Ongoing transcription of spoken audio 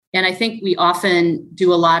And I think we often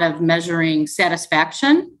do a lot of measuring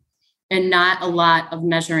satisfaction and not a lot of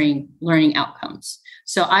measuring learning outcomes.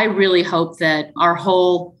 So I really hope that our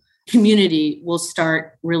whole community will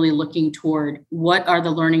start really looking toward what are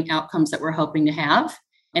the learning outcomes that we're hoping to have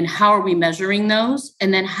and how are we measuring those?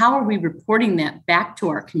 And then how are we reporting that back to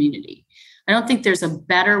our community? I don't think there's a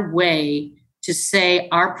better way to say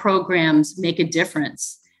our programs make a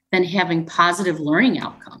difference than having positive learning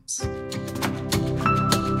outcomes.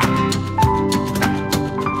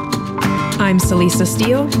 I'm Celisa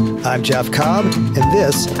Steele. I'm Jeff Cobb, and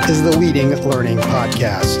this is the Leading Learning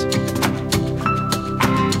Podcast.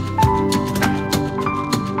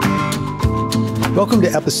 Welcome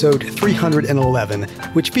to episode 311,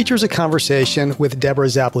 which features a conversation with Deborah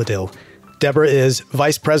Zapladil. Deborah is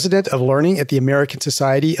Vice President of Learning at the American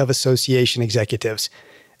Society of Association Executives.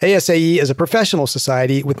 ASAE is a professional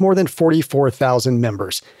society with more than 44,000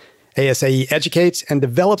 members. ASAE educates and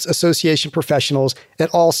develops association professionals at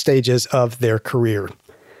all stages of their career.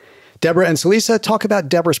 Deborah and Celisa talk about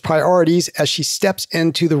Deborah's priorities as she steps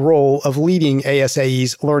into the role of leading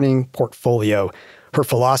ASAE's learning portfolio, her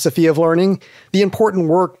philosophy of learning, the important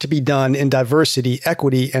work to be done in diversity,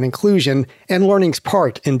 equity, and inclusion, and learning's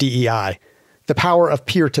part in DEI, the power of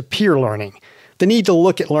peer-to-peer learning, the need to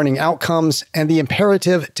look at learning outcomes, and the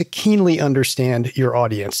imperative to keenly understand your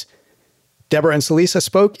audience. Deborah and Celisa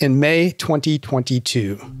spoke in May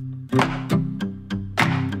 2022.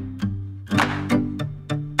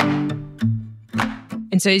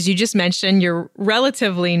 And so as you just mentioned, you're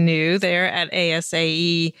relatively new there at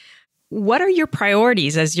ASAE. What are your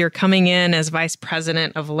priorities as you're coming in as Vice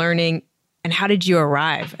President of Learning, and how did you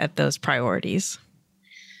arrive at those priorities?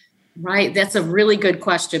 Right. That's a really good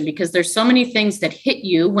question because there's so many things that hit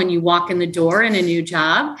you when you walk in the door in a new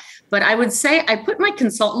job. But I would say I put my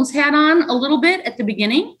consultant's hat on a little bit at the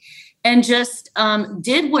beginning and just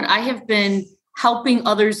did what I have been helping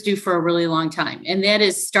others do for a really long time. And that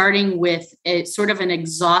is starting with a sort of an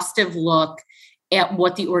exhaustive look at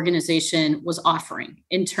what the organization was offering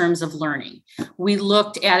in terms of learning. We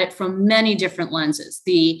looked at it from many different lenses,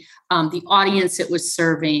 the audience it was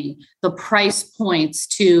serving, the price points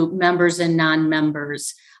to members and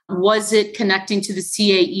non-members. Was it connecting to the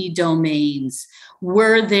CAE domains?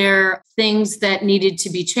 Were there things that needed to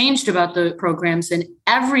be changed about the programs? And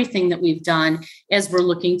everything that we've done as we're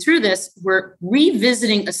looking through this, we're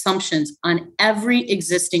revisiting assumptions on every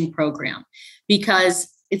existing program because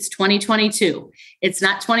it's 2022. It's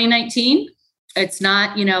not 2019. It's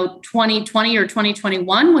not, 2020 or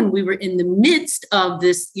 2021 when we were in the midst of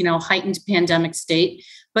this, heightened pandemic state.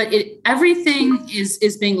 But everything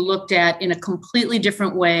is being looked at in a completely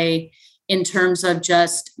different way in terms of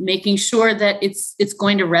just making sure that it's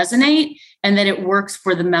going to resonate and that it works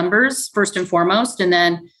for the members first and foremost, and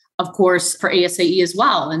then of course for ASAE as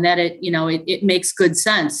well, and that it makes good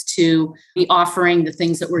sense to be offering the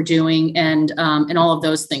things that we're doing and all of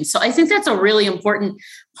those things. So I think that's a really important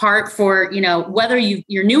part for whether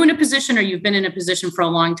you're new in a position or you've been in a position for a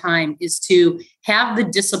long time, is to have the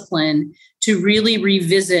discipline to really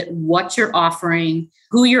revisit what you're offering,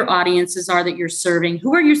 who your audiences are that you're serving,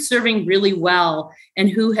 who are you serving really well, and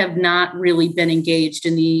who have not really been engaged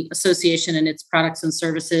in the association and its products and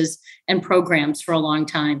services and programs for a long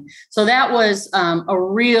time. So that was a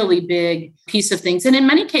really big piece of things. And in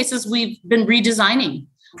many cases, we've been redesigning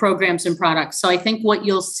programs and products. So I think what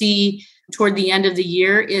you'll see toward the end of the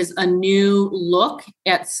year is a new look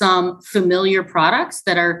at some familiar products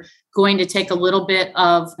that are going to take a little bit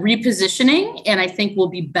of repositioning, and I think we'll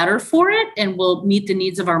be better for it and will meet the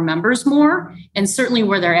needs of our members more, and certainly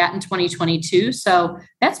where they're at in 2022. So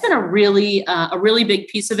that's been a really big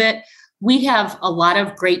piece of it. We have a lot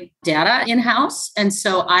of great data in-house, and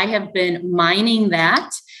so I have been mining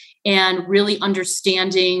that and really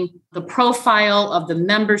understanding the profile of the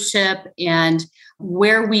membership and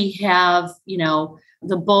where we have,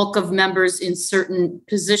 the bulk of members in certain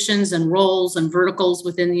positions and roles and verticals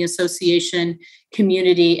within the association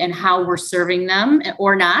community and how we're serving them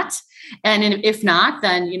or not. And if not,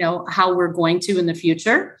 then, how we're going to in the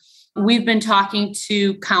future. We've been talking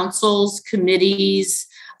to councils, committees,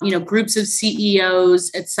 groups of CEOs,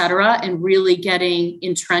 et cetera, and really getting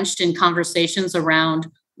entrenched in conversations around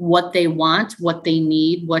what they want, what they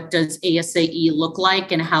need, what does ASAE look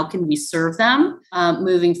like, and how can we serve them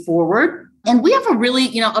moving forward. And we have a really,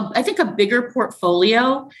 I think a bigger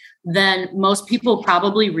portfolio than most people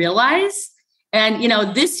probably realize. And,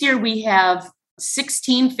 this year we have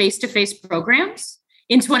 16 face-to-face programs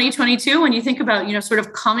in 2022. When you think about, sort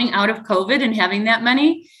of coming out of COVID and having that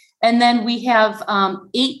many. And then we have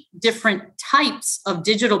 8 different types of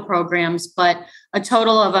digital programs, but a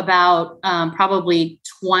total of about probably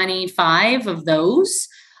 25 of those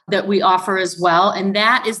that we offer as well. And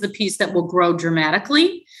that is the piece that will grow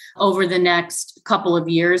dramatically over the next couple of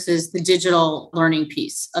years, is the digital learning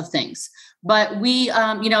piece of things. But we,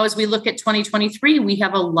 as we look at 2023, we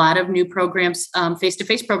have a lot of new programs,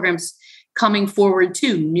 face-to-face programs coming forward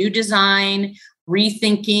too. New design,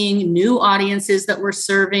 rethinking, new audiences that we're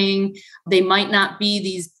serving. They might not be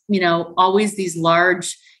these, always these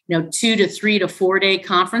large, 2 to 3 to 4 day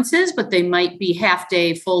conferences, but they might be half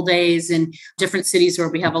day, full days in different cities where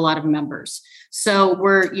we have a lot of members. So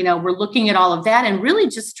we're looking at all of that and really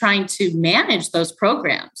just trying to manage those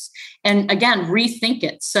programs and again, rethink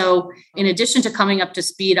it. So in addition to coming up to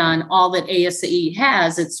speed on all that ASAE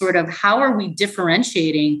has, it's sort of how are we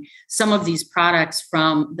differentiating some of these products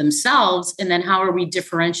from themselves? And then how are we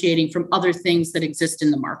differentiating from other things that exist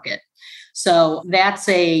in the market? So that's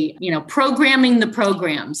programming the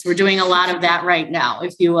programs. We're doing a lot of that right now,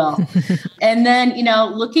 if you will. And then,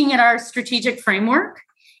 looking at our strategic framework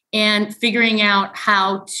and figuring out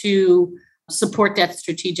how to support that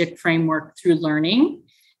strategic framework through learning.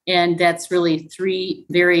 And that's really 3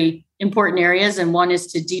 very important areas. And one is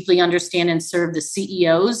to deeply understand and serve the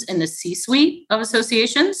CEOs and the C-suite of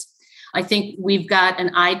associations. I think we've got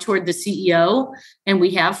an eye toward the CEO, and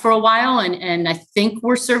we have for a while. And I think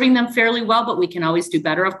we're serving them fairly well, but we can always do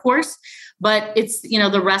better, of course. But it's,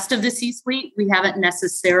 the rest of the C-suite, we haven't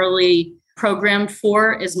necessarily programmed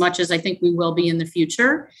for as much as I think we will be in the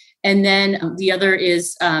future. And then the other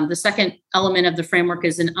is the second element of the framework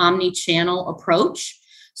is an omni-channel approach.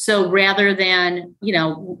 So rather than,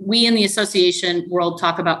 we in the association world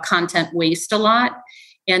talk about content waste a lot.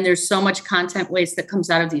 And there's so much content waste that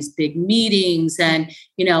comes out of these big meetings and,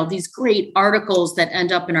 these great articles that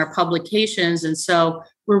end up in our publications. And so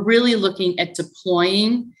we're really looking at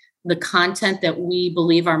deploying the content that we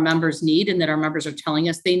believe our members need and that our members are telling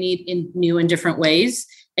us they need in new and different ways,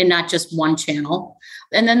 and not just one channel.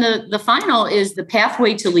 And then the final is the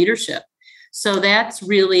pathway to leadership. So that's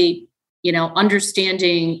really,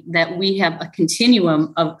 understanding that we have a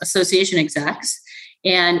continuum of association execs,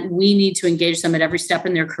 and we need to engage them at every step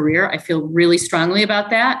in their career. I feel really strongly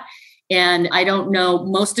about that. And I don't know,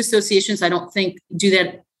 most associations, I don't think, do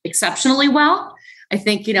that exceptionally well. I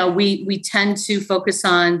think, we tend to focus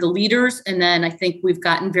on the leaders. And then I think we've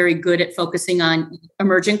gotten very good at focusing on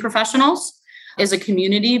emerging professionals as a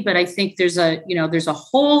community. But I think there's a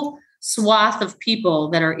whole swath of people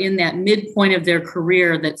that are in that midpoint of their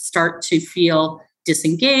career that start to feel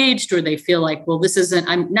disengaged, or they feel like, well,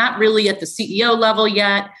 I'm not really at the CEO level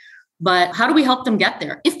yet, but how do we help them get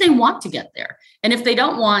there if they want to get there? And if they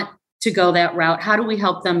don't want to go that route, how do we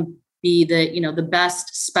help them be the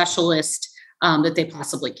best specialist that they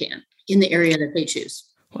possibly can in the area that they choose?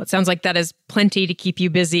 Well, it sounds like that is plenty to keep you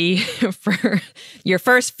busy for your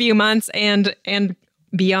first few months and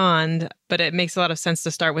beyond. But it makes a lot of sense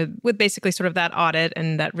to start with basically sort of that audit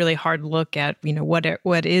and that really hard look at,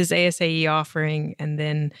 what is ASAE offering, and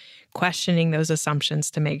then questioning those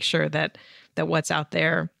assumptions to make sure that what's out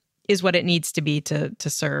there is what it needs to be to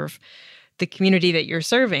serve the community that you're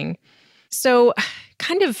serving. So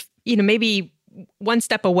kind of, maybe one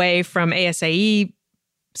step away from ASAE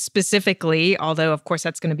specifically, although of course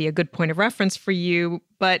that's going to be a good point of reference for you,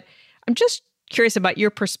 but I'm just curious about your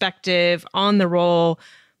perspective on the role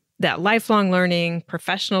that lifelong learning,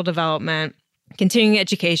 professional development, continuing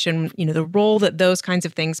education, the role that those kinds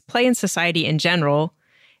of things play in society in general,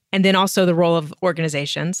 and then also the role of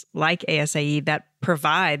organizations like ASAE that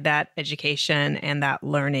provide that education and that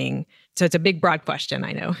learning. So it's a big, broad question,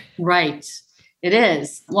 I know. Right. It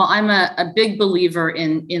is. Well, I'm a big believer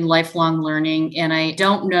in lifelong learning, and I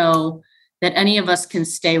don't know that any of us can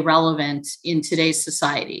stay relevant in today's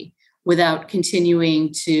society without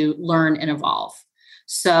continuing to learn and evolve.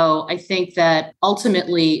 So I think that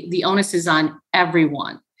ultimately the onus is on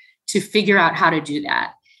everyone to figure out how to do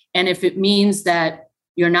that. And if it means that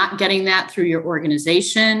you're not getting that through your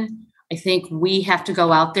organization, I think we have to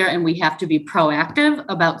go out there and we have to be proactive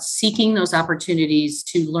about seeking those opportunities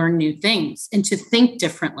to learn new things and to think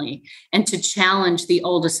differently and to challenge the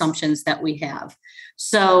old assumptions that we have.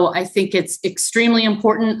 So I think it's extremely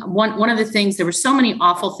important. One of the things, there were so many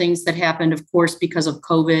awful things that happened, of course, because of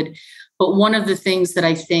COVID. But one of the things that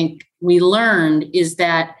I think we learned is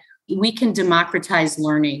that we can democratize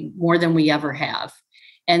learning more than we ever have.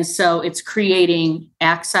 And so it's creating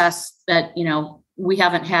access that, we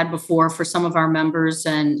haven't had before for some of our members,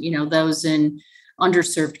 and, those in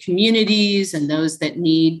underserved communities and those that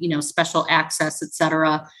need, special access, et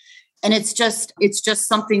cetera. And it's just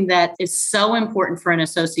something that is so important for an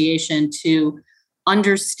association to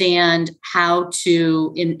understand how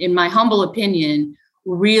to, in my humble opinion,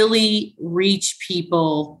 really reach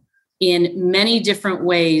people in many different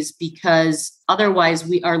ways, because otherwise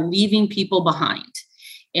we are leaving people behind.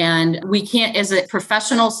 And we can't, as a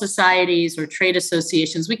professional societies or trade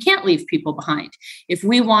associations, we can't leave people behind. If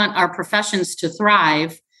we want our professions to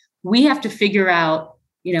thrive, we have to figure out,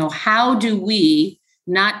 how do we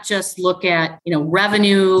not just look at,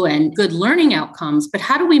 revenue and good learning outcomes, but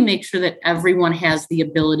how do we make sure that everyone has the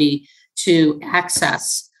ability to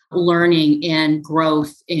access learning and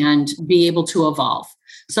growth and be able to evolve?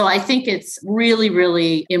 So I think it's really,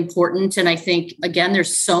 really important. And I think, again,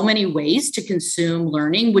 there's so many ways to consume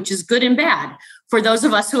learning, which is good and bad for those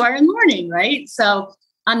of us who are in learning, right? So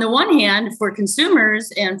on the one hand, for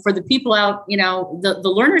consumers and for the people out, the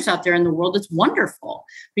learners out there in the world, it's wonderful,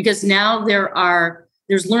 because now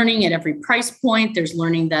there's learning at every price point. There's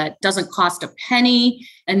learning that doesn't cost a penny.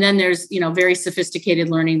 And then there's, very sophisticated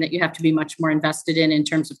learning that you have to be much more invested in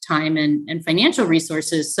terms of time and financial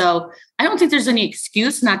resources. So I don't think there's any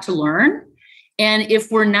excuse not to learn. And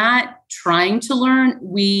if we're not trying to learn,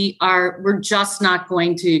 we're just not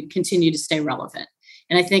going to continue to stay relevant.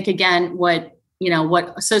 And I think, again, what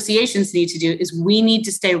associations need to do is we need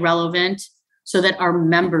to stay relevant so that our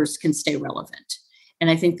members can stay relevant. And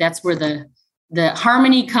I think that's where the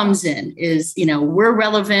harmony comes in, is, we're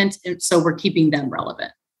relevant, and so we're keeping them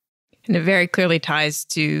relevant. And it very clearly ties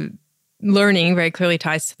to learning, very clearly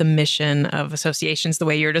ties to the mission of associations, the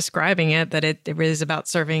way you're describing it, that it is about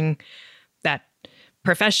serving that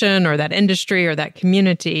profession or that industry or that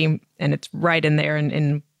community. And it's right in there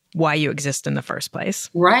in why you exist in the first place.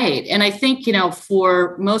 Right. And I think,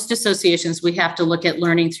 for most associations, we have to look at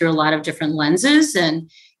learning through a lot of different lenses. And,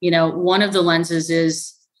 one of the lenses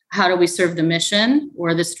is, how do we serve the mission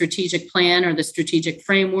or the strategic plan or the strategic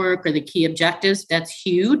framework or the key objectives? That's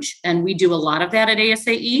huge. And we do a lot of that at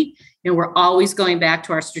ASAE. We're always going back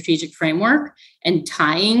to our strategic framework and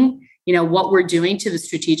tying, what we're doing to the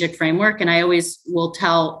strategic framework. And I always will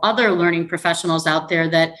tell other learning professionals out there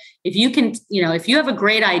that if you can, if you have a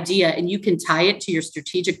great idea and you can tie it to your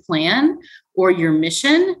strategic plan or your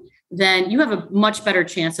mission, then you have a much better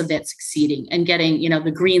chance of that succeeding and getting,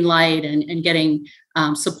 the green light and getting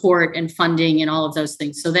support and funding and all of those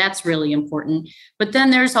things. So that's really important. But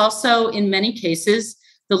then there's also, in many cases,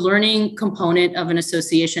 the learning component of an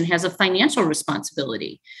association has a financial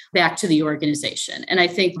responsibility back to the organization. And I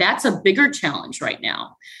think that's a bigger challenge right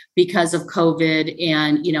now because of COVID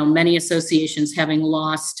and, many associations having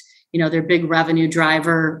lost, their big revenue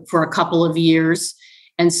driver for a couple of years.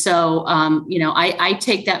 And so, I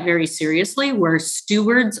take that very seriously. We're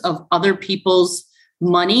stewards of other people's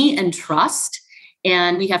money and trust,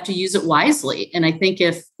 and we have to use it wisely. And I think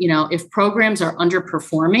if programs are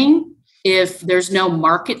underperforming, if there's no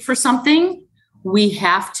market for something, we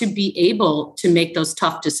have to be able to make those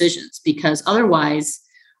tough decisions, because otherwise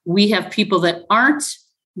we have people that aren't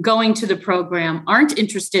going to the program, aren't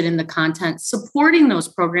interested in the content, supporting those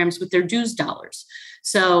programs with their dues dollars.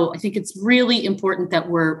 So I think it's really important that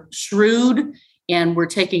we're shrewd and we're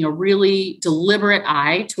taking a really deliberate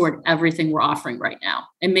eye toward everything we're offering right now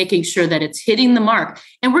and making sure that it's hitting the mark.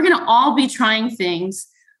 And we're going to all be trying things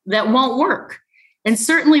that won't work. And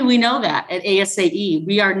certainly we know that at ASAE,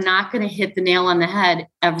 we are not going to hit the nail on the head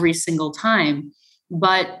every single time.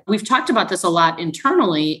 But we've talked about this a lot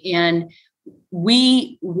internally, and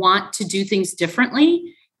we want to do things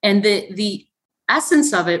differently. And the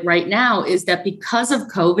essence of it right now is that because of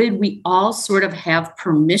COVID, we all sort of have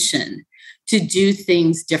permission to do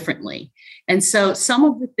things differently. And so some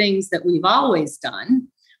of the things that we've always done,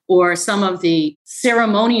 or some of the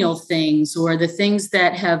ceremonial things, or the things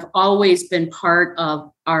that have always been part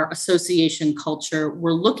of our association culture,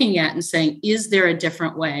 we're looking at and saying, is there a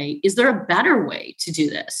different way? Is there a better way to do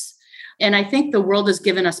this? And I think the world has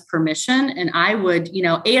given us permission. And I would,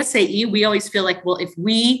 ASAE, we always feel like, well, if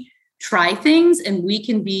we try things and we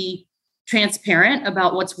can be transparent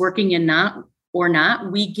about what's working and not,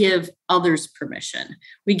 we give others permission.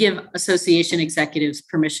 We give association executives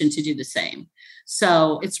permission to do the same.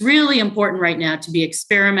 So it's really important right now to be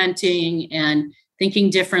experimenting and thinking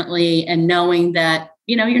differently and knowing that,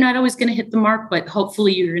 you're not always going to hit the mark, but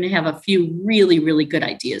hopefully you're going to have a few really, really good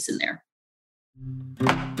ideas in there.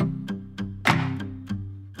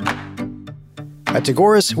 At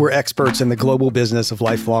Tagoras, we're experts in the global business of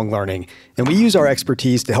lifelong learning, and we use our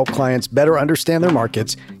expertise to help clients better understand their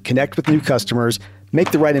markets, connect with new customers,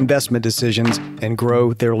 make the right investment decisions, and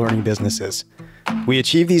grow their learning businesses. We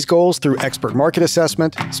achieve these goals through expert market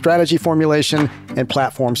assessment, strategy formulation, and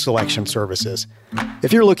platform selection services.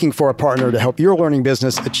 If you're looking for a partner to help your learning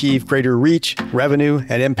business achieve greater reach, revenue,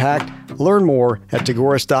 and impact, learn more at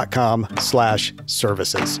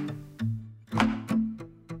tagoras.com/services.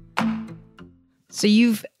 So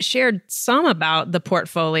you've shared some about the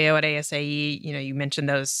portfolio at ASAE. You mentioned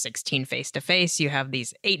those 16 face-to-face. You have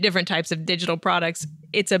these 8 different types of digital products.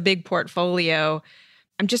 It's a big portfolio.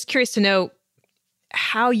 I'm just curious to know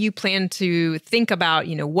how you plan to think about,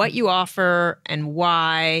 what you offer and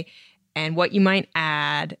why, and what you might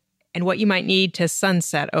add and what you might need to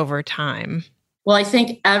sunset over time. Well, I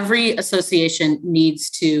think every association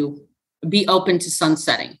needs to be open to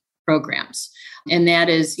sunsetting programs. And that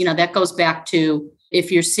is, that goes back to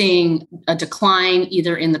if you're seeing a decline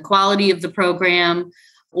either in the quality of the program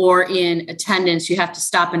or in attendance, you have to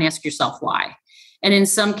stop and ask yourself why. And in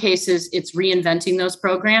some cases, it's reinventing those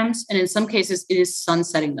programs. And in some cases, it is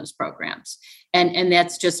sunsetting those programs. And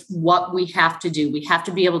that's just what we have to do. We have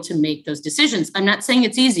to be able to make those decisions. I'm not saying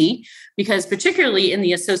it's easy because particularly in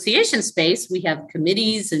the association space, we have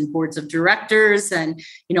committees and boards of directors and,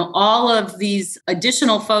 all of these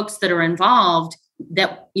additional folks that are involved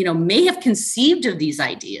that, may have conceived of these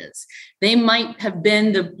ideas. They might have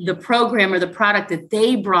been the program or the product that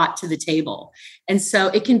they brought to the table. And so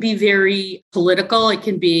it can be very political. It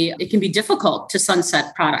can be difficult to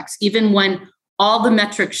sunset products, even when all the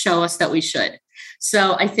metrics show us that we should.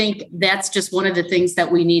 So I think that's just one of the things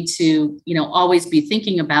that we need to, always be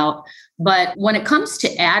thinking about. But when it comes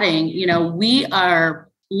to adding, we are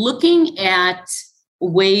looking at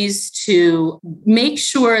ways to make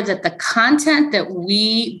sure that the content that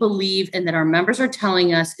we believe and that our members are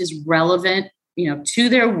telling us is relevant, to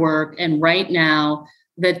their work. And right now,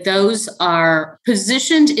 that those are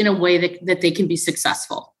positioned in a way that they can be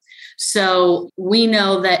successful. So we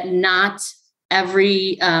know that not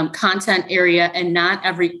every content area and not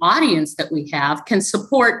every audience that we have can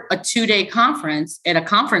support a 2-day conference at a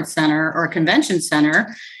conference center or a convention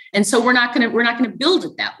center. And so we're not going to build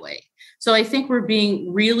it that way. So I think we're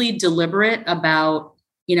being really deliberate about,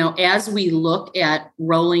 as we look at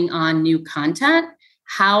rolling on new content,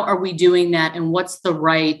 how are we doing that and what's the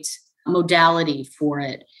right modality for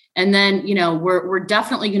it? And then, we're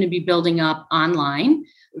definitely going to be building up online.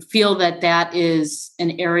 Feel that is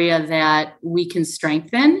an area that we can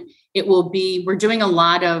strengthen. We're doing a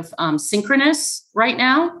lot of synchronous right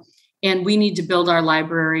now, and we need to build our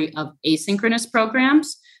library of asynchronous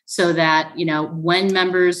programs so that, when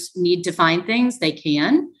members need to find things, they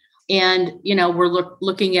can. And, we're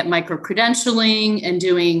looking at micro-credentialing and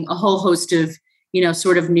doing a whole host of,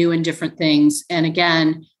 sort of new and different things. And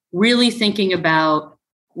again, really thinking about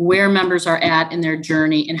where members are at in their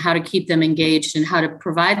journey and how to keep them engaged and how to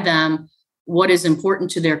provide them what is important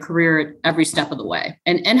to their career at every step of the way,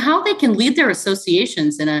 and how they can lead their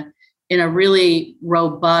associations in a really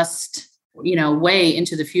robust, way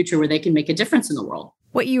into the future where they can make a difference in the world.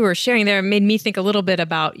 What you were sharing there made me think a little bit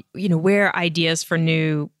about, where ideas for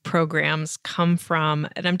new programs come from.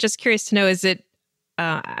 And I'm just curious to know, is it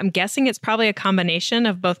I'm guessing it's probably a combination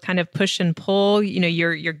of both kind of push and pull.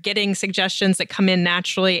 You're getting suggestions that come in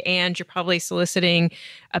naturally, and you're probably soliciting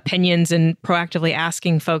opinions and proactively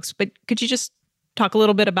asking folks. But could you just talk a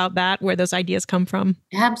little bit about that, where those ideas come from?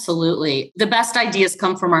 Absolutely. The best ideas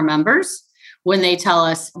come from our members when they tell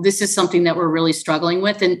us this is something that we're really struggling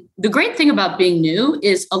with. And the great thing about being new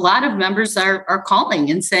is a lot of members are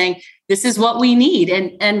calling and saying, this is what we need.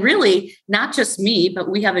 And really, not just me,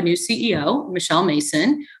 but we have a new CEO, Michelle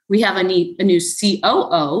Mason. We have a new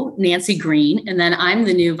COO, Nancy Green. And then I'm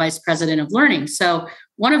the new Vice President of Learning. So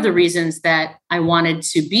one of the reasons that I wanted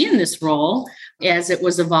to be in this role as it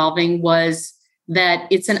was evolving was that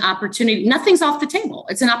it's an opportunity. Nothing's off the table.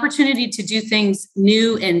 It's an opportunity to do things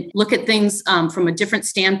new and look at things from a different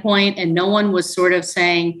standpoint. And no one was sort of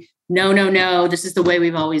saying, no, this is the way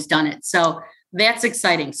we've always done it. So that's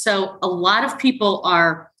exciting. So a lot of people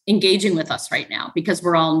are engaging with us right now because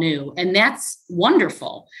we're all new. And that's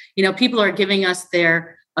wonderful. People are giving us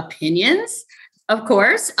their opinions. Of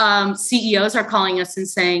course, CEOs are calling us and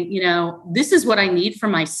saying, this is what I need for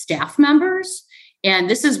my staff members. And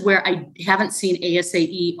this is where I haven't seen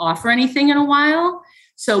ASAE offer anything in a while.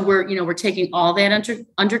 So we're taking all that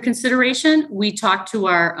under consideration. We talk to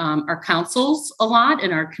our councils a lot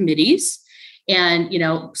and our committees, and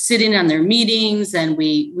sit in on their meetings, and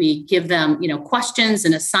we give them questions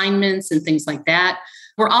and assignments and things like that.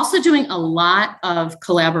 We're also doing a lot of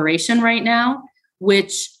collaboration right now,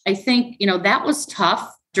 which I think that was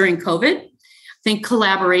tough during COVID. I think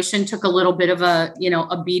collaboration took a little bit of a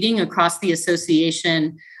beating across the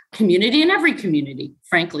association community and every community,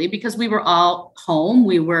 frankly, because we were all home.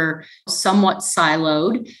 We were somewhat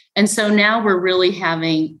siloed. And so now we're really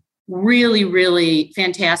having really, really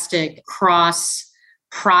fantastic cross-product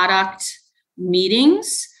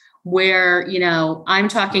meetings where, I'm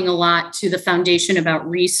talking a lot to the foundation about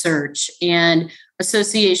research and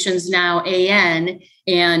associations now, AN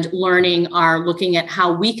and learning, are looking at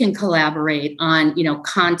how we can collaborate on,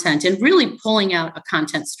 content and really pulling out a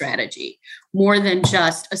content strategy more than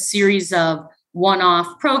just a series of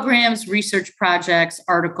one-off programs, research projects,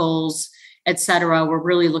 articles, et cetera. We're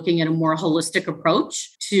really looking at a more holistic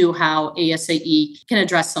approach to how ASAE can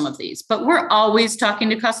address some of these. But we're always talking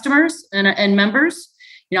to customers and members.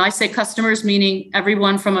 I say customers, meaning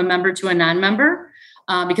everyone from a member to a non-member,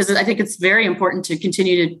 because I think it's very important to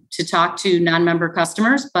continue to talk to non-member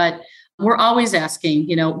customers. But we're always asking,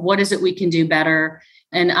 what is it we can do better?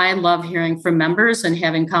 And I love hearing from members and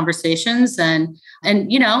having conversations. And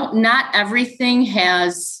not everything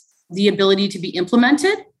has the ability to be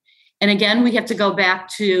implemented. And again, we have to go back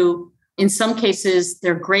to, in some cases,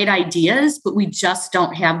 they're great ideas, but we just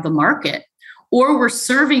don't have the market. Or we're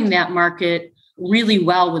serving that market really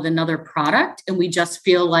well with another product, and we just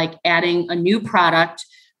feel like adding a new product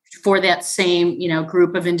for that same,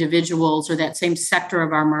 group of individuals or that same sector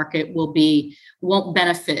of our market won't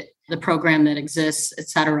benefit the program that exists, et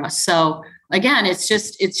cetera. So again, it's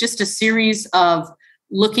just a series of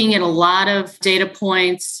looking at a lot of data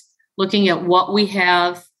points, looking at what we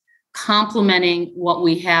have, complementing what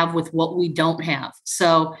we have with what we don't have.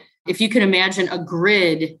 So if you can imagine a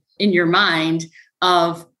grid in your mind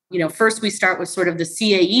of, first we start with sort of the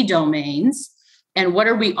CAE domains and what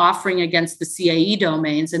are we offering against the CAE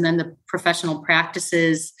domains, and then the professional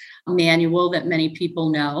practices manual that many people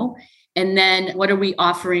know. And then what are we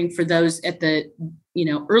offering for those at the,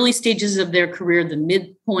 early stages of their career, the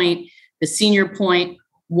midpoint, the senior point?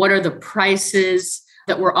 What are the prices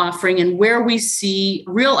that we're offering? And where we see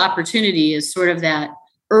real opportunity is sort of that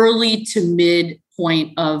early to mid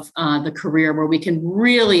point of the career, where we can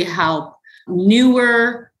really help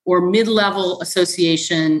newer or mid-level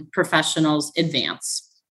association professionals advance.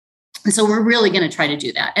 And so we're really going to try to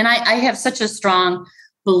do that. And I have such a strong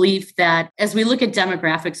belief that as we look at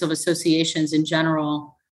demographics of associations in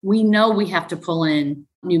general, we know we have to pull in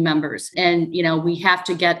new members, and, we have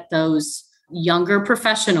to get those younger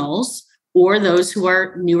professionals or those who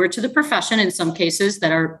are newer to the profession in some cases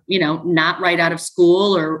that are, not right out of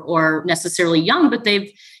school or necessarily young, but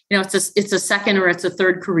they've, it's a second or it's a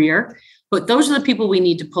third career. But those are the people we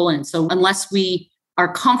need to pull in. So unless we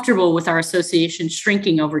are comfortable with our association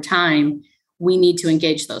shrinking over time, we need to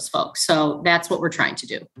engage those folks. So that's what we're trying to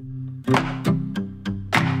do.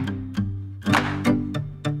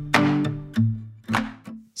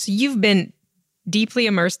 So you've been deeply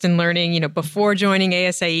immersed in learning, before joining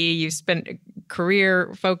ASAE, you spent a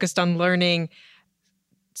career focused on learning.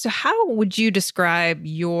 So how would you describe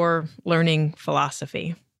your learning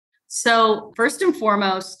philosophy? So first and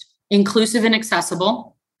foremost, inclusive and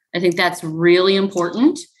accessible. I think that's really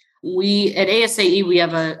important. We at ASAE, we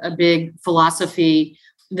have a big philosophy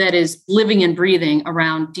that is living and breathing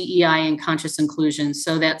around DEI and conscious inclusion.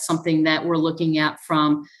 So that's something that we're looking at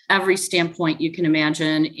from every standpoint you can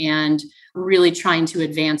imagine and really trying to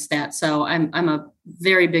advance that. So I'm a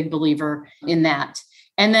very big believer in that.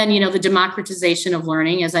 And then, the democratization of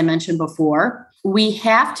learning, as I mentioned before, we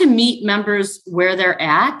have to meet members where they're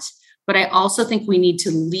at, but I also think we need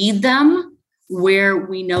to lead them where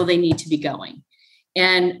we know they need to be going.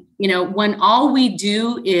 And, when all we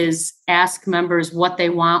do is ask members what they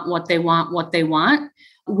want,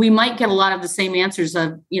 we might get a lot of the same answers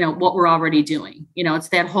of, what we're already doing. It's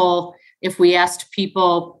that whole, if we asked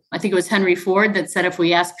people, I think it was Henry Ford that said, if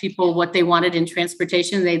we asked people what they wanted in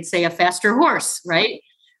transportation, they'd say a faster horse, right?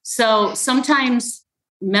 So sometimes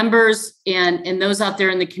members and those out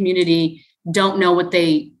there in the community don't know what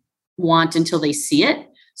they want until they see it.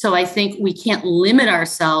 So I think we can't limit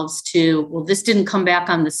ourselves to, well, this didn't come back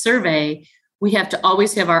on the survey. We have to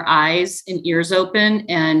always have our eyes and ears open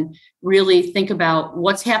and really think about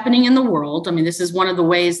what's happening in the world. I mean, this is one of the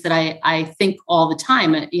ways that I think all the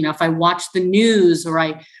time. If I watch the news or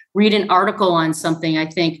I read an article on something, I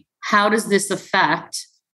think, how does this affect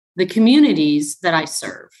the communities that I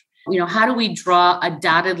serve? How do we draw a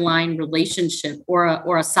dotted line relationship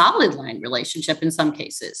or a solid line relationship in some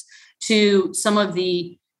cases to some of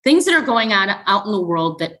the things that are going on out in the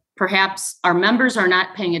world that perhaps our members are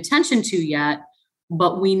not paying attention to yet,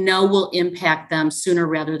 but we know will impact them sooner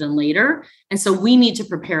rather than later. And so we need to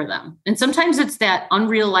prepare them. And sometimes it's that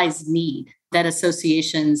unrealized need that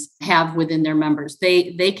associations have within their members.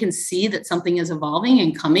 They can see that something is evolving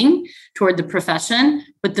and coming toward the profession,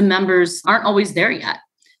 but the members aren't always there yet.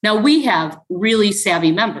 Now, we have really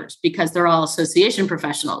savvy members because they're all association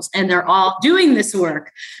professionals and they're all doing this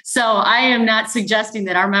work. So I am not suggesting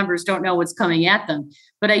that our members don't know what's coming at them,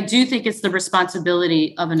 but I do think it's the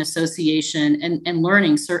responsibility of an association and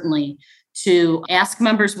learning certainly to ask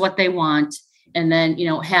members what they want and then,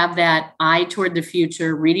 have that eye toward the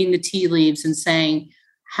future, reading the tea leaves and saying,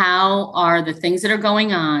 how are the things that are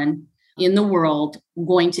going on in the world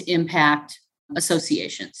going to impact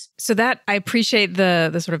associations? So that I appreciate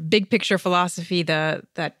the sort of big picture philosophy,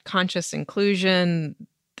 that conscious inclusion,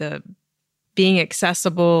 the being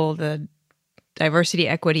accessible, the diversity,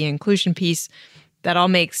 equity, inclusion piece. That all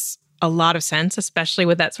makes a lot of sense, especially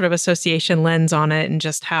with that sort of association lens on it, and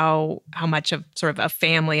just how much of sort of a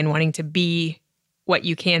family and wanting to be what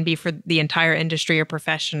you can be for the entire industry or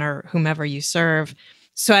profession or whomever you serve.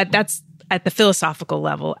 So that's at the philosophical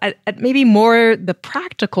level. At maybe more the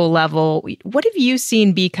practical level, what have you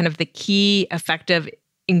seen be kind of the key effective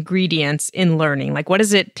ingredients in learning? Like, what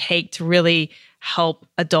does it take to really help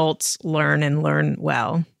adults learn and learn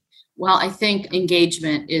well? Well, I think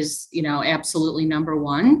engagement is, absolutely number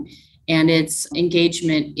one. And it's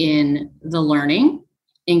engagement in the learning,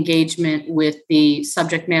 engagement with the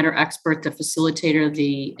subject matter expert, the facilitator,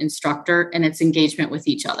 the instructor, and it's engagement with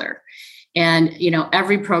each other. And,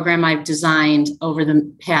 every program I've designed over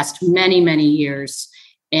the past many, many years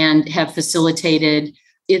and have facilitated,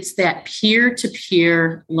 it's that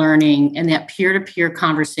peer-to-peer learning and that peer-to-peer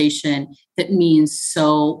conversation that means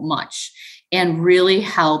so much and really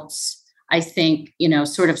helps, I think,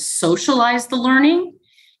 sort of socialize the learning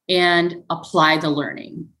and apply the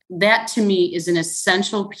learning. That to me is an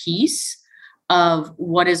essential piece of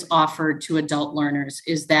what is offered to adult learners,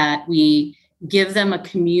 is that we give them a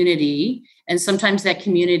community. And sometimes that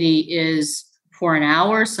community is for an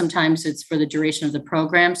hour. Sometimes it's for the duration of the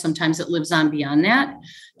program. Sometimes it lives on beyond that,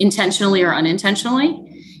 intentionally or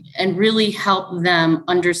unintentionally, and really help them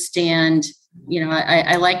understand.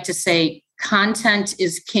 I like to say content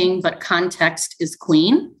is king, but context is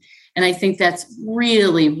queen. And I think that's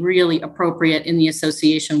really, really appropriate in the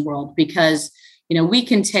association world because, we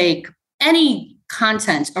can take any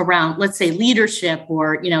content around, let's say, leadership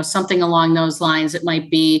or, something along those lines. It might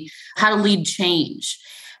be how to lead change,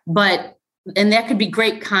 and that could be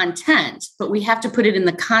great content, but we have to put it in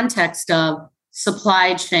the context of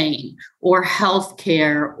supply chain or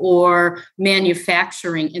healthcare or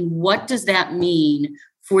manufacturing. And what does that mean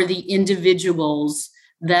for the individuals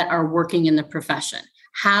that are working in the profession?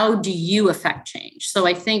 How do you affect change? So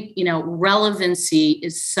I think, relevancy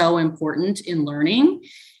is so important in learning,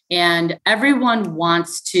 and everyone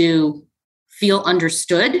wants to feel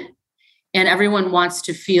understood, and everyone wants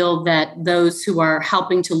to feel that those who are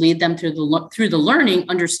helping to lead them through the learning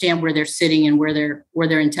understand where they're sitting and where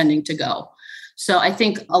they're intending to go. So I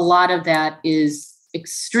think a lot of that is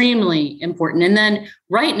extremely important. And then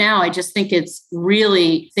right now, I just think it's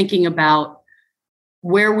really thinking about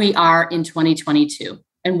where we are in 2022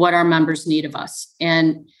 and what our members need of us.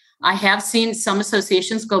 And I have seen some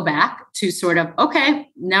associations go back to sort of, okay,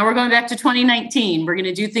 now we're going back to 2019. We're going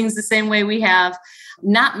to do things the same way we have.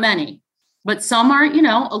 Not many, but some are,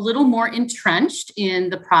 a little more entrenched in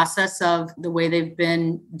the process of the way they've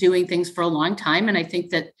been doing things for a long time. And I think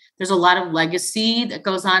that there's a lot of legacy that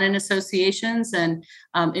goes on in associations, and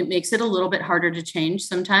it makes it a little bit harder to change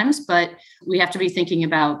sometimes, but we have to be thinking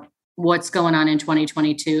about what's going on in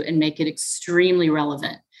 2022 and make it extremely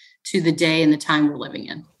relevant to the day and the time we're living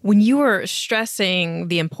in. When you were stressing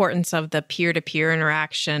the importance of the peer-to-peer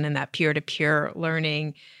interaction and that peer-to-peer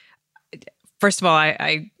learning, first of all,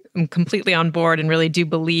 I am completely on board and really do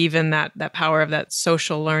believe in that power of that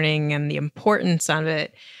social learning and the importance of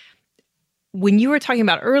it. When you were talking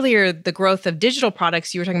about earlier the growth of digital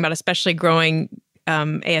products, you were talking about especially growing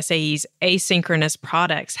ASAE's asynchronous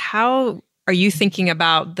products. How are you thinking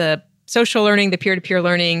about the social learning, the peer-to-peer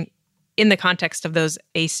learning in the context of those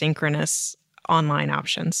asynchronous online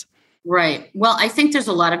options? Right. Well, I think there's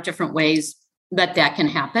a lot of different ways that can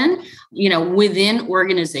happen. Within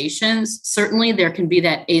organizations, certainly there can be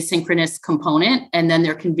that asynchronous component, and then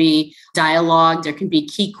there can be dialogue, there can be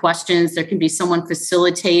key questions, there can be someone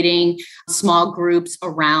facilitating small groups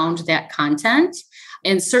around that content.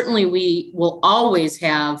 And certainly we will always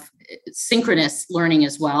have synchronous learning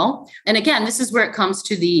as well. And again, this is where it comes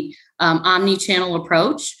to the omni-channel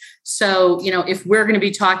approach. So, if we're going to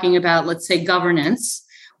be talking about, let's say, governance,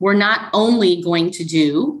 we're not only going to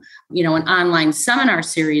do, an online seminar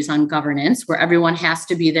series on governance where everyone has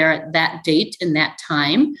to be there at that date and that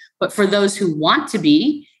time. But for those who want to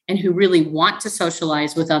be and who really want to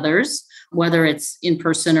socialize with others, whether it's in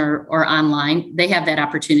person or online, they have that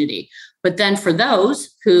opportunity. But then for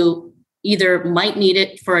those who either might need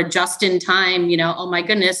it for a just in time, oh my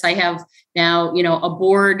goodness, I have now, a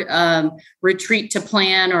board retreat to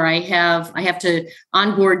plan, or I have to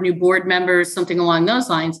onboard new board members, something along those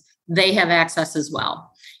lines, they have access as well.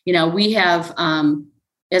 We have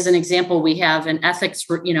as an example, we have an ethics,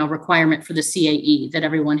 requirement for the CAE that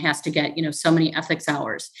everyone has to get, so many ethics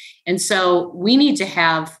hours. And so we need to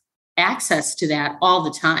have access to that all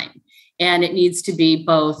the time. And it needs to be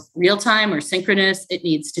both real time or synchronous. It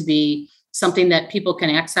needs to be something that people can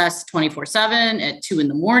access 24/7 at 2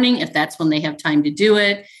 a.m. if that's when they have time to do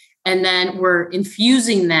it. And then we're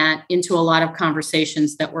infusing that into a lot of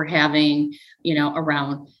conversations that we're having,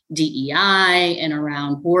 around DEI and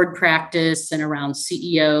around board practice and around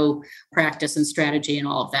CEO practice and strategy and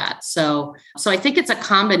all of that. So I think it's a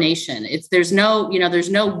combination. There's no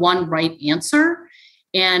one right answer.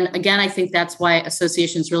 And again, I think that's why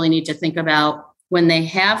associations really need to think about when they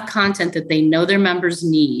have content that they know their members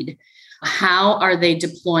need, how are they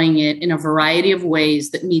deploying it in a variety of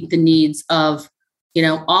ways that meet the needs of,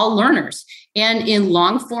 all learners? And in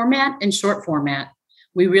long format and short format,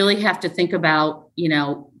 we really have to think about,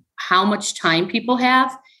 how much time people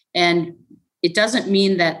have. And it doesn't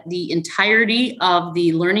mean that the entirety of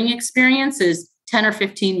the learning experience is 10 or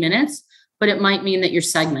 15 minutes, but it might mean that you're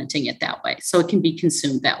segmenting it that way. So it can be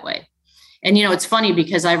consumed that way. And, it's funny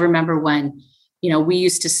because I remember when, we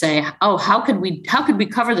used to say, oh, how could we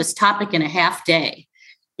cover this topic in a half day?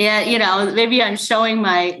 Yeah, maybe I'm showing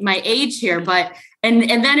my age here, but and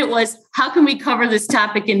then it was, how can we cover this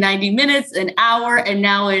topic in 90 minutes, an hour? And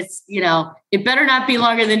now it's, it better not be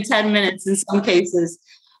longer than 10 minutes in some cases.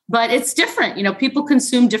 But it's different. People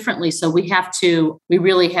consume differently. So we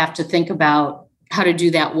really have to think about how to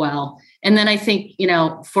do that well. And then I think,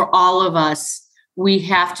 for all of us, we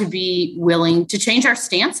have to be willing to change our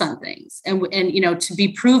stance on things and to be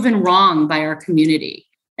proven wrong by our community.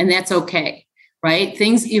 And that's okay, right?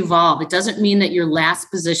 Things evolve. It doesn't mean that your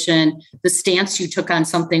last position, the stance you took on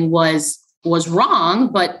something was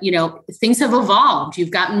wrong, but, things have evolved.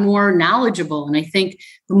 You've gotten more knowledgeable. And I think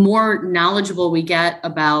the more knowledgeable we get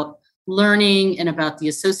about learning and about the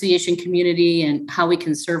association community and how we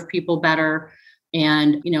can serve people better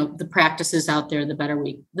and, the practices out there, the better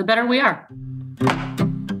we are.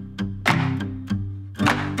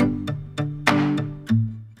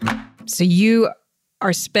 So you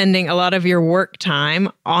are spending a lot of your work time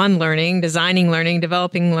on learning, designing learning,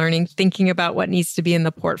 developing learning, thinking about what needs to be in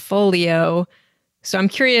the portfolio. So I'm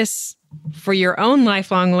curious, for your own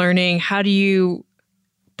lifelong learning, how do you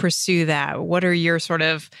pursue that? What are your sort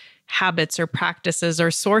of habits or practices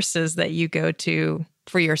or sources that you go to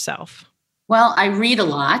for yourself? Well, I read a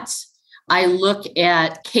lot. I look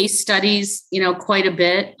at case studies, quite a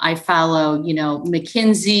bit. I follow,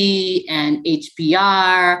 McKinsey and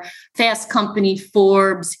HBR, Fast Company,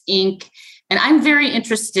 Forbes, Inc. And I'm very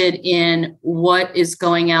interested in what is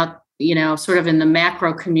going out, sort of in the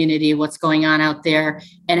macro community, what's going on out there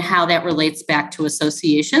and how that relates back to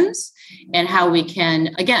associations and how we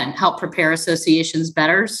can, again, help prepare associations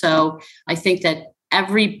better. So I think that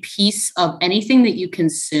every piece of anything that you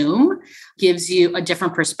consume gives you a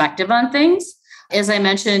different perspective on things. As I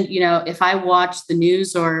mentioned, if I watch the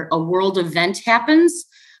news or a world event happens,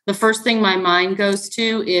 the first thing my mind goes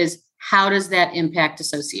to is, how does that impact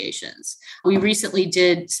associations? We recently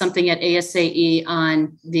did something at ASAE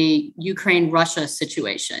on the Ukraine-Russia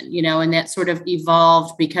situation, and that sort of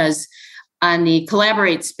evolved because on the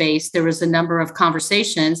Collaborate space, there was a number of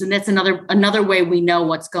conversations. And that's another way we know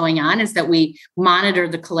what's going on, is that we monitor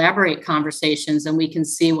the Collaborate conversations and we can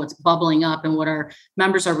see what's bubbling up and what our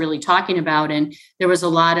members are really talking about. And there was a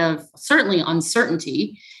lot of certainly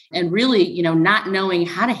uncertainty and really, not knowing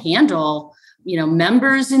how to handle,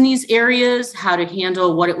 members in these areas, how to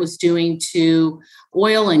handle what it was doing to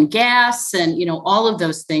oil and gas and, all of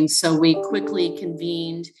those things. So we quickly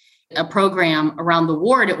convened a program around the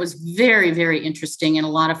war. It was very, very interesting. And a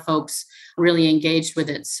lot of folks really engaged with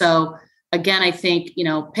it. So again, I think,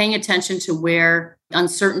 paying attention to where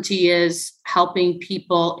uncertainty is, helping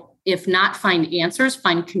people, if not find answers,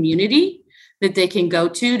 find community that they can go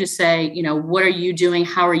to say, what are you doing?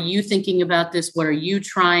 How are you thinking about this? What are you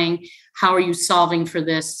trying? How are you solving for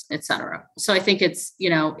this, et cetera? So I think it's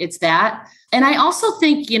that. And I also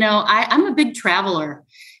think, I'm a big traveler.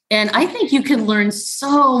 And I think you can learn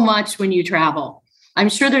so much when you travel. I'm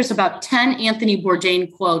sure there's about 10 Anthony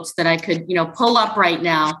Bourdain quotes that I could, pull up right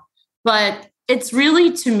now. But it's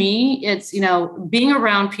really, to me, it's, being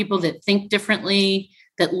around people that think differently,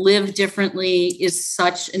 that live differently is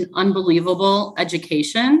such an unbelievable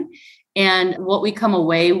education. And what we come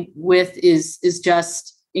away with is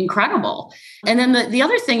just incredible. And then the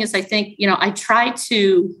other thing is, I think, I try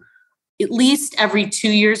to, at least every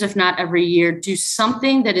 2 years, if not every year, do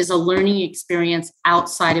something that is a learning experience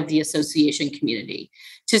outside of the association community,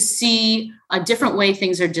 to see a different way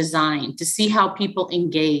things are designed, to see how people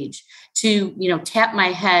engage. to, tap my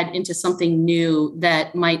head into something new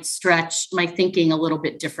that might stretch my thinking a little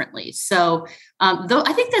bit differently. So though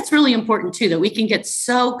I think that's really important too, that we can get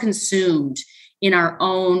so consumed in our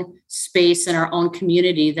own space and our own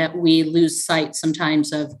community that we lose sight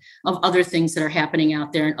sometimes of other things that are happening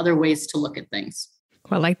out there and other ways to look at things.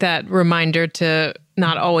 Well, I like that reminder to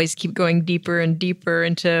not always keep going deeper and deeper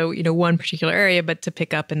into, one particular area, but to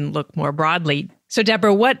pick up and look more broadly. So,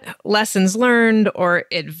 Deborah, what lessons learned or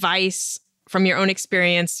advice from your own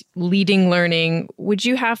experience leading learning would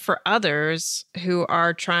you have for others who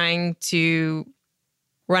are trying to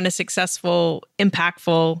run a successful,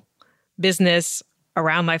 impactful business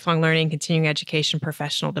around lifelong learning, continuing education,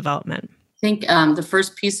 professional development? I think the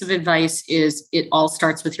first piece of advice is it all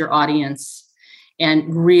starts with your audience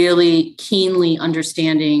and really keenly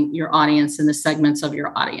understanding your audience and the segments of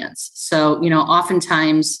your audience. So,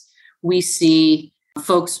 oftentimes we see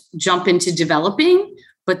folks jump into developing,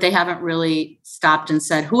 but they haven't really stopped and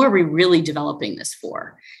said, who are we really developing this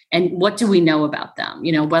for? And what do we know about them?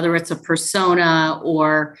 Whether it's a persona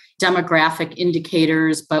or demographic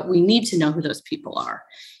indicators, but we need to know who those people are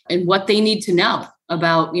and what they need to know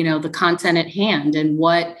about, the content at hand and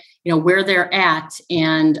what, where they're at.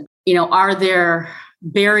 And, are there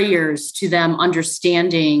barriers to them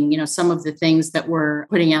understanding, some of the things that we're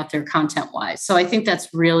putting out there content-wise. So I think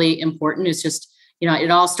that's really important. It's just,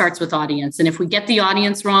 it all starts with audience. And if we get the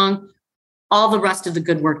audience wrong, all the rest of the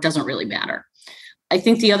good work doesn't really matter. I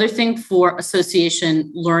think the other thing for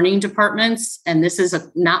association learning departments, and this is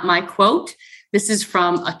not my quote, this is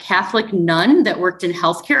from a Catholic nun that worked in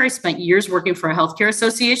healthcare. I spent years working for a healthcare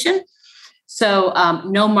association. So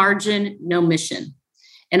no margin, no mission.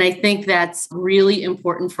 And I think that's really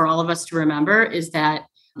important for all of us to remember is that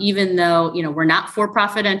even though, we're not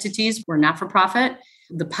for-profit entities, we're not for profit,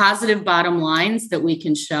 the positive bottom lines that we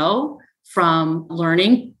can show from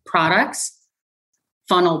learning products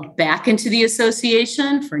funnel back into the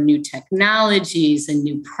association for new technologies and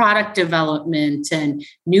new product development and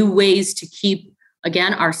new ways to keep,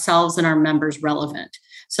 again, ourselves and our members relevant.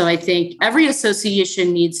 So I think every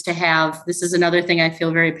association needs to have, this is another thing I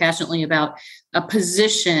feel very passionately about, a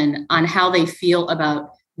position on how they feel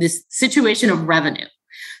about this situation of revenue.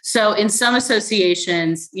 So in some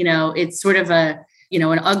associations, it's sort of an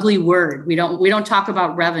ugly word. We don't talk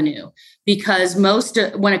about revenue because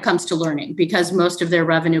when it comes to learning, because most of their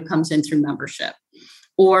revenue comes in through membership,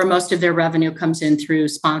 or most of their revenue comes in through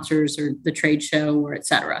sponsors or the trade show or et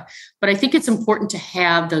cetera. But I think it's important to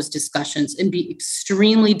have those discussions and be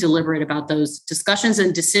extremely deliberate about those discussions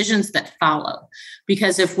and decisions that follow.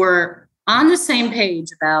 Because if we're on the same page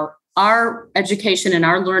about our education and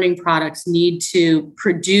our learning products need to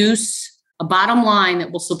produce a bottom line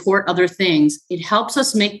that will support other things, it helps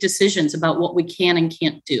us make decisions about what we can and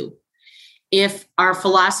can't do. If our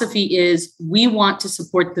philosophy is we want to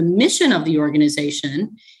support the mission of the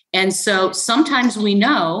organization, and so sometimes we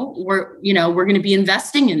know we're going to be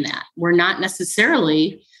investing in that. We're not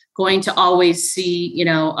necessarily going to always see,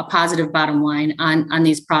 a positive bottom line on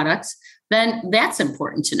these products, then that's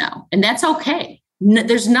important to know. And that's okay.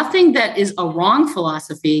 There's nothing that is a wrong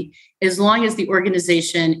philosophy as long as the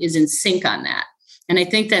organization is in sync on that. And I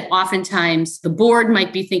think that oftentimes the board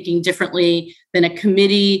might be thinking differently than a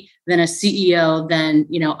committee, than a CEO, than,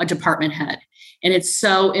 a department head. And it's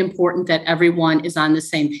so important that everyone is on the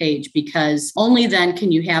same page because only then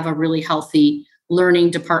can you have a really healthy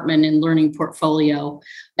learning department and learning portfolio.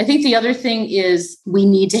 I think the other thing is we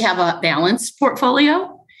need to have a balanced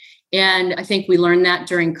portfolio. And I think we learned that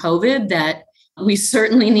during COVID that we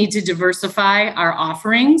certainly need to diversify our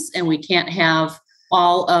offerings and we can't have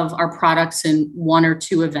all of our products in one or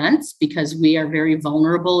two events because we are very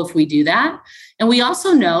vulnerable if we do that. And we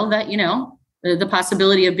also know that, the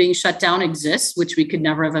possibility of being shut down exists, which we could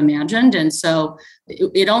never have imagined. And so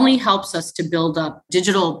it only helps us to build up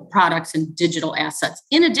digital products and digital assets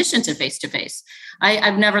in addition to face-to-face.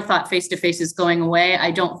 I've never thought face-to-face is going away.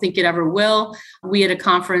 I don't think it ever will. We had a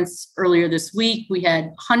conference earlier this week. We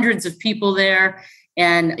had hundreds of people there.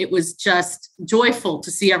 And it was just joyful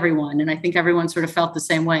to see everyone. And I think everyone sort of felt the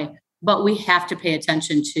same way. But we have to pay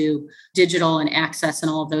attention to digital and access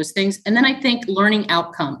and all of those things. And then I think learning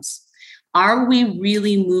outcomes. Are we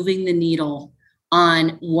really moving the needle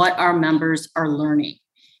on what our members are learning?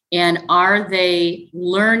 And are they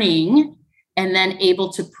learning and then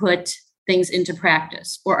able to put things into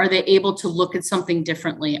practice? Or are they able to look at something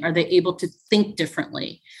differently? Are they able to think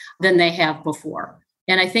differently than they have before?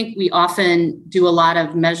 And I think we often do a lot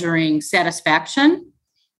of measuring satisfaction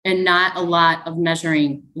and not a lot of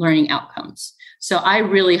measuring learning outcomes. So I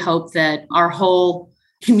really hope that our whole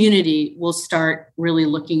community will start really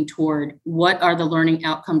looking toward what are the learning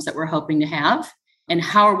outcomes that we're hoping to have, and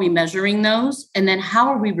how are we measuring those? And then how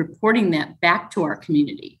are we reporting that back to our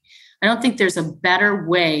community? I don't think there's a better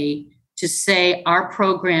way to say our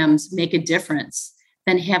programs make a difference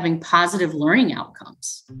than having positive learning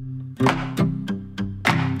outcomes.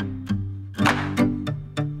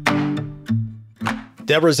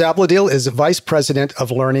 Deborah Zapladil is Vice President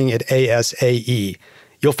of Learning at ASAE.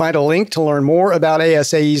 You'll find a link to learn more about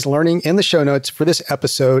ASAE's learning in the show notes for this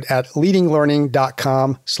episode at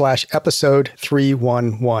leadinglearning.com/episode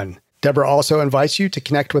 311. Deborah also invites you to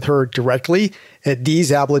connect with her directly at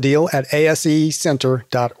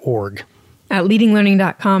dzapladil@asaecenter.org. At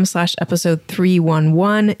leadinglearning.com/episode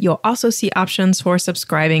 311, you'll also see options for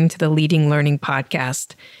subscribing to the Leading Learning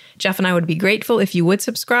podcast. Jeff and I would be grateful if you would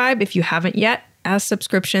subscribe if you haven't yet. As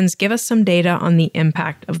subscriptions give us some data on the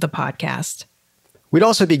impact of the podcast. We'd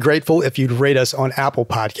also be grateful if you'd rate us on Apple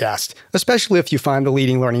Podcasts, especially if you find the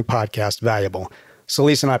Leading Learning podcast valuable.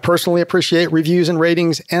 Celeste and I personally appreciate reviews and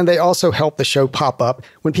ratings, and they also help the show pop up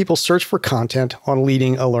when people search for content on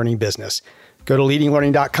leading a learning business. Go to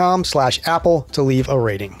leadinglearning.com/Apple to leave a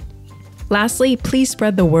rating. Lastly, please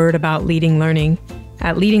spread the word about Leading Learning.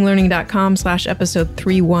 At leadinglearning.com/episode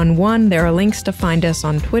 311, there are links to find us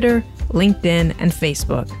on Twitter, LinkedIn, and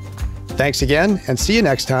Facebook. Thanks again, and see you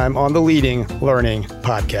next time on the Leading Learning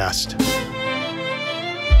podcast.